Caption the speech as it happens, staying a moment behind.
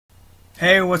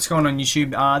Hey, what's going on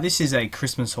YouTube? This is a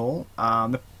Christmas haul.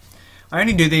 I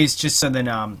only do these just so then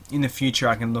in the future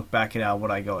I can look back at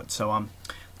what I got. So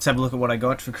let's have a look at what I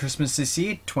got for Christmas this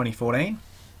year, 2014.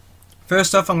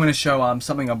 First off, I'm going to show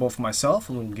something I bought for myself,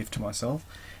 a little gift to myself,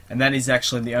 and that is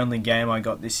actually the only game I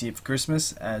got this year for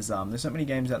Christmas, as there's not many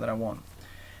games out that I want.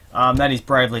 That is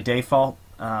Bravely Default.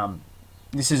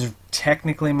 This is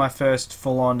technically my first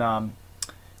full-on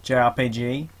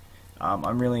JRPG.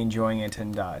 I'm really enjoying it,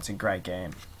 and it's a great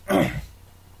game.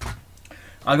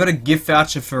 I got a gift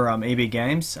voucher for EB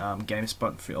Games,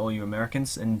 GameSpot for all you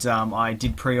Americans, and I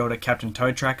did pre-order Captain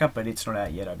Toad Tracker, but it's not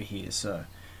out yet over here, so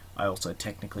I also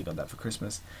technically got that for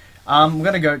Christmas. We're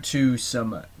going to go to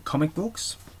some comic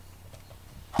books.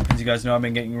 As you guys know, I've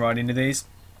been getting right into these.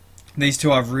 These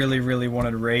two I've really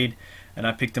wanted to read, and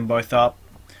I picked them both up.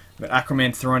 But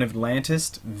Aquaman Throne of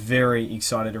Atlantis, very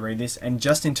excited to read this, and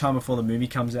just in time before the movie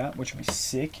comes out, which will be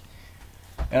sick.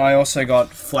 And I also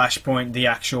got Flashpoint, the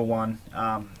actual one.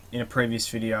 In a previous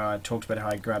video I talked about how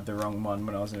I grabbed the wrong one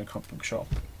when I was in a comic book shop.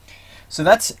 So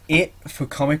that's it for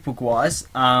comic book wise.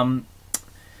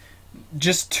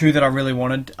 Just two that I really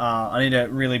wanted. I need to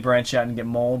really branch out and get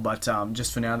more, but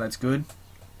just for now that's good.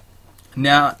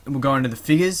 Now we'll go into the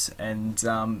figures, and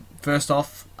first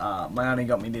off, my auntie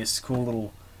got me this cool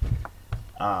little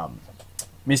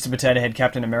Mr. Potato Head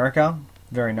Captain America.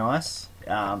 Very nice.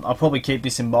 I'll probably keep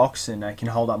this in box and I can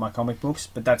hold up my comic books,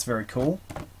 but that's very cool.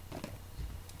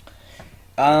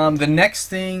 The next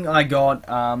thing I got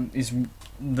is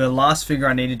the last figure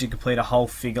I needed to complete a whole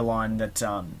figure line that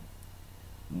a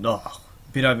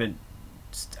bit over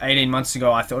 18 months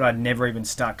ago I thought I'd never even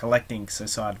start collecting,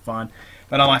 so I'd find.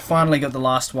 But I finally got the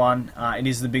last one. It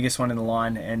is the biggest one in the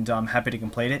line, and I'm happy to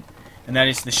complete it. And that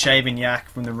is the Shaven Yak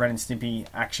from the Ren and Stimpy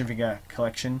action figure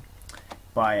collection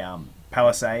by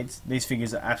Palisades. These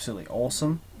figures are absolutely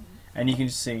awesome, and you can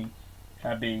just see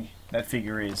how big that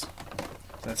figure is. So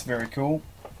that's very cool.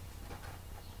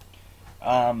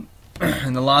 And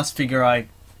the last figure I'll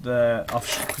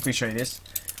quickly show you this.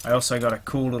 I also got a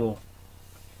cool little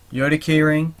Yoda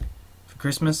keyring for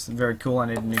Christmas. Very cool. I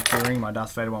needed a new keyring. My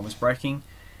Darth Vader one was breaking.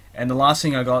 And the last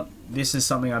thing I got, this is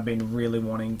something I've been really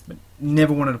wanting, but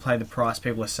never wanted to pay the price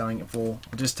people are selling it for.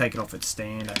 I'll just take it off its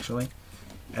stand, actually.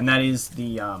 And that is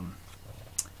the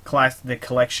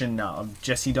collection of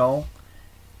Jessie doll.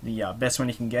 The best one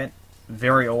you can get.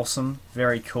 Very awesome,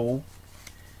 very cool.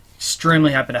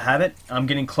 Extremely happy to have it. I'm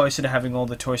getting closer to having all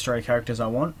the Toy Story characters I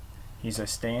want. Here's a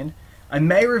stand. I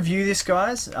may review this,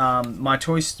 guys.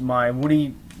 My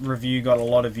Woody review got a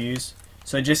lot of views,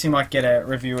 so Jessie might get a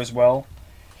review as well.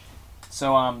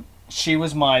 So she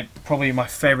was probably my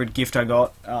favourite gift I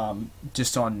got,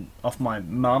 just off my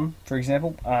mum, for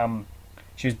example.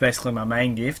 She was basically my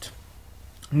main gift.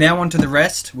 Now on to the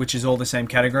rest, which is all the same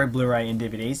category, Blu-ray and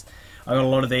DVDs. I got a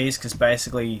lot of these because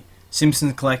basically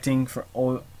Simpsons collecting, for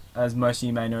all, as most of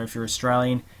you may know if you're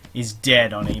Australian, is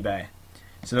dead on eBay.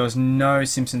 So there was no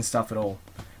Simpsons stuff at all.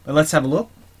 But let's have a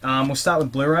look. We'll start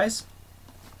with Blu-rays.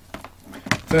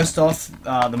 First off,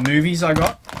 the movies I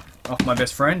got off my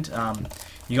best friend.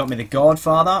 You got me The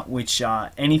Godfather, which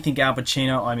anything Al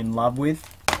Pacino I'm in love with.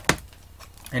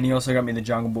 And he also got me The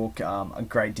Jungle Book, a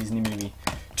great Disney movie.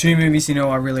 Two movies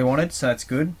I really wanted, so that's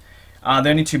good. The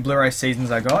only two Blu-ray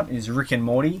seasons I got is Rick and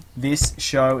Morty. This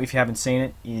show, if you haven't seen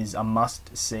it, is a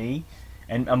must-see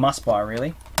and a must-buy,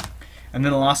 really. And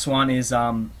then the last one is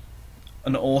an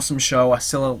awesome show.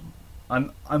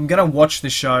 I'm gonna watch the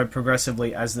show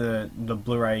progressively as the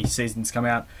Blu-ray seasons come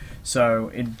out. So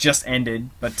it just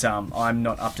ended, but I'm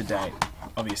not up to date,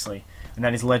 obviously. And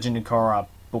that is Legend of Korra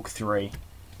Book 3.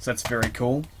 So that's very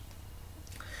cool.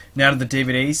 Now to the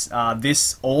DVDs.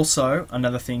 This also,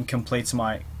 another thing, completes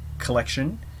my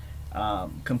collection.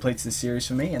 Completes the series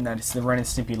for me, and that is the Ren and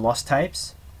Stimpy Lost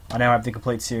Tapes. I now have the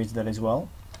complete series of that as well.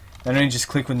 They don't just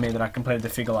click with me that I completed the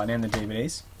figure line and the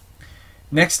DVDs.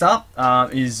 Next up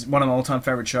is one of my all-time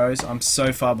favourite shows. I'm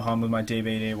so far behind with my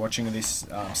DVD watching of this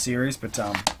series, but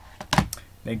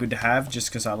they're good to have just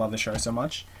because I love the show so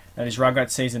much. That is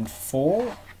Rugrats Season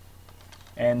 4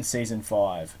 and Season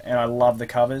 5. And I love the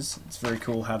covers. It's very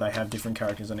cool how they have different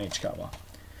characters on each cover.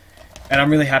 And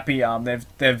I'm really happy they've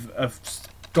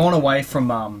gone away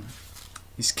from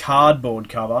this cardboard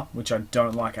cover, which I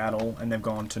don't like at all, and they've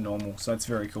gone to normal, so it's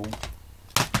very cool.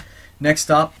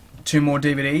 Next up, two more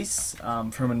DVDs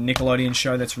from a Nickelodeon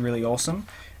show that's really awesome.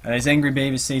 And there's Angry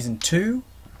Beavers Season 2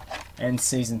 and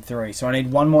Season 3. So I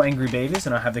need one more Angry Beavers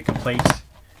and I have the complete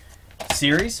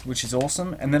series, which is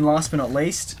awesome. And then last but not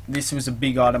least, this was a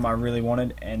big item I really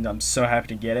wanted, and I'm so happy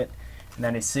to get it. And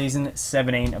that is Season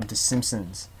 17 of The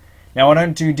Simpsons. Now, I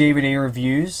don't do DVD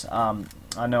reviews.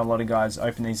 I know a lot of guys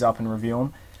open these up and review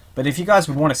them. But if you guys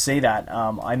would want to see that,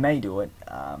 I may do it.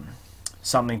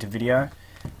 Something to video.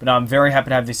 But I'm very happy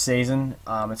to have this season.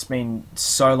 It's been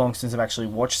so long since I've actually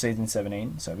watched Season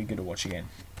 17, so it'd be good to watch again.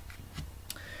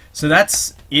 So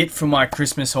that's it for my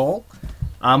Christmas haul.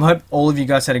 Hope all of you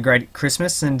guys had a great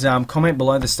Christmas, and comment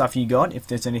below the stuff you got. If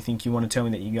there's anything you want to tell me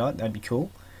that you got, that'd be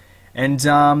cool. And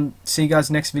see you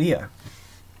guys next video.